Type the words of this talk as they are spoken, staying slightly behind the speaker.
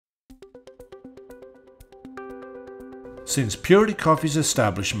Since Purity Coffee's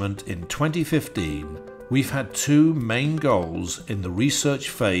establishment in 2015, we've had two main goals in the research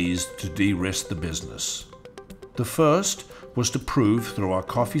phase to de-risk the business. The first was to prove through our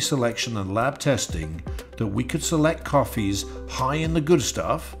coffee selection and lab testing that we could select coffees high in the good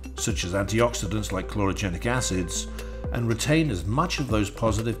stuff, such as antioxidants like chlorogenic acids, and retain as much of those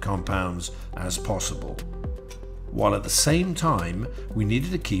positive compounds as possible, while at the same time we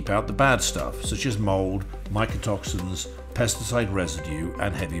needed to keep out the bad stuff such as mold, mycotoxins, pesticide residue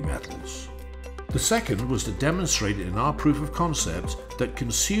and heavy metals. The second was to demonstrate in our proof of concept that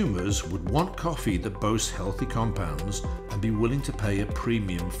consumers would want coffee that boasts healthy compounds and be willing to pay a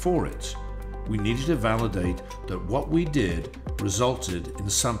premium for it. We needed to validate that what we did resulted in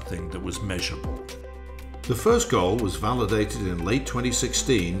something that was measurable. The first goal was validated in late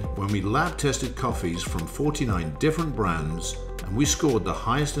 2016 when we lab tested coffees from 49 different brands, and we scored the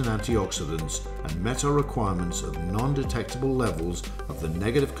highest in antioxidants and met our requirements of non-detectable levels of the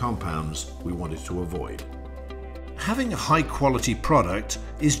negative compounds we wanted to avoid. Having a high quality product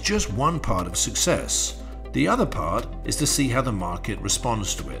is just one part of success. The other part is to see how the market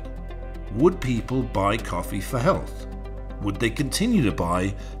responds to it. Would people buy coffee for health? Would they continue to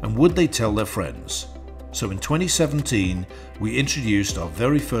buy, and would they tell their friends? So in 2017, we introduced our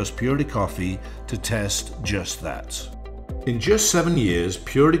very first Purity Coffee to test just that. In just 7 years,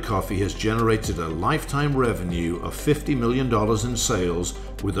 Purity Coffee has generated a lifetime revenue of $50 million in sales,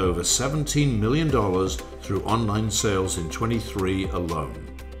 with over $17 million through online sales in 23 alone.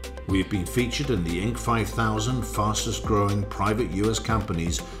 We have been featured in the Inc. 5000 fastest growing private US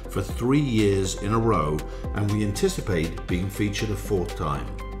companies for 3 years in a row, and we anticipate being featured a fourth time.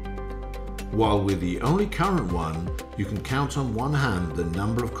 While we're the only current one, you can count on one hand the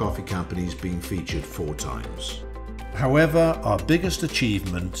number of coffee companies being featured 4 times. However, our biggest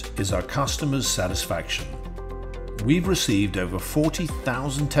achievement is our customers' satisfaction. We've received over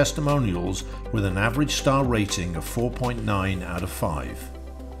 40,000 testimonials with an average star rating of 4.9 out of 5.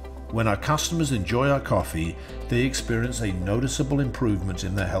 When our customers enjoy our coffee, they experience a noticeable improvement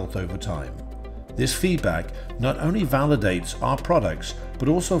in their health over time. This feedback not only validates our products, but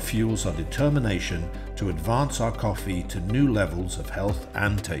also fuels our determination to advance our coffee to new levels of health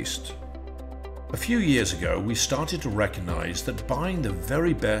and taste. A few years ago, we started to recognize that buying the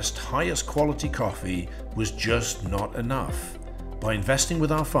very best, highest quality coffee was just not enough. By investing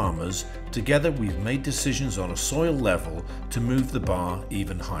with our farmers, together we've made decisions on a soil level to move the bar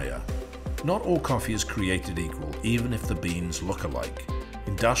even higher. Not all coffee is created equal, even if the beans look alike.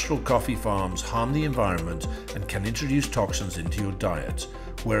 Industrial coffee farms harm the environment and can introduce toxins into your diet,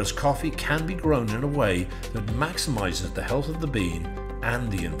 whereas coffee can be grown in a way that maximizes the health of the bean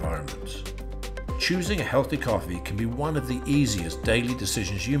and the environment. Choosing a healthy coffee can be one of the easiest daily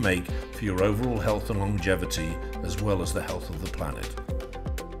decisions you make for your overall health and longevity, as well as the health of the planet.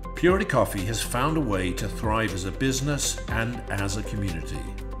 Purity Coffee has found a way to thrive as a business and as a community.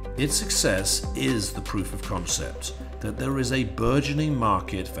 Its success is the proof of concept that there is a burgeoning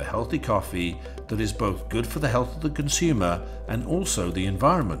market for healthy coffee that is both good for the health of the consumer and also the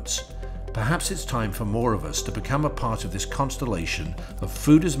environment. Perhaps it's time for more of us to become a part of this constellation of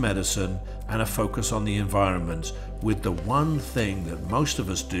food as medicine and a focus on the environment, with the one thing that most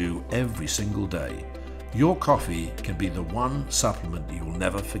of us do every single day. Your coffee can be the one supplement you'll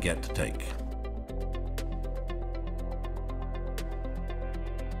never forget to take.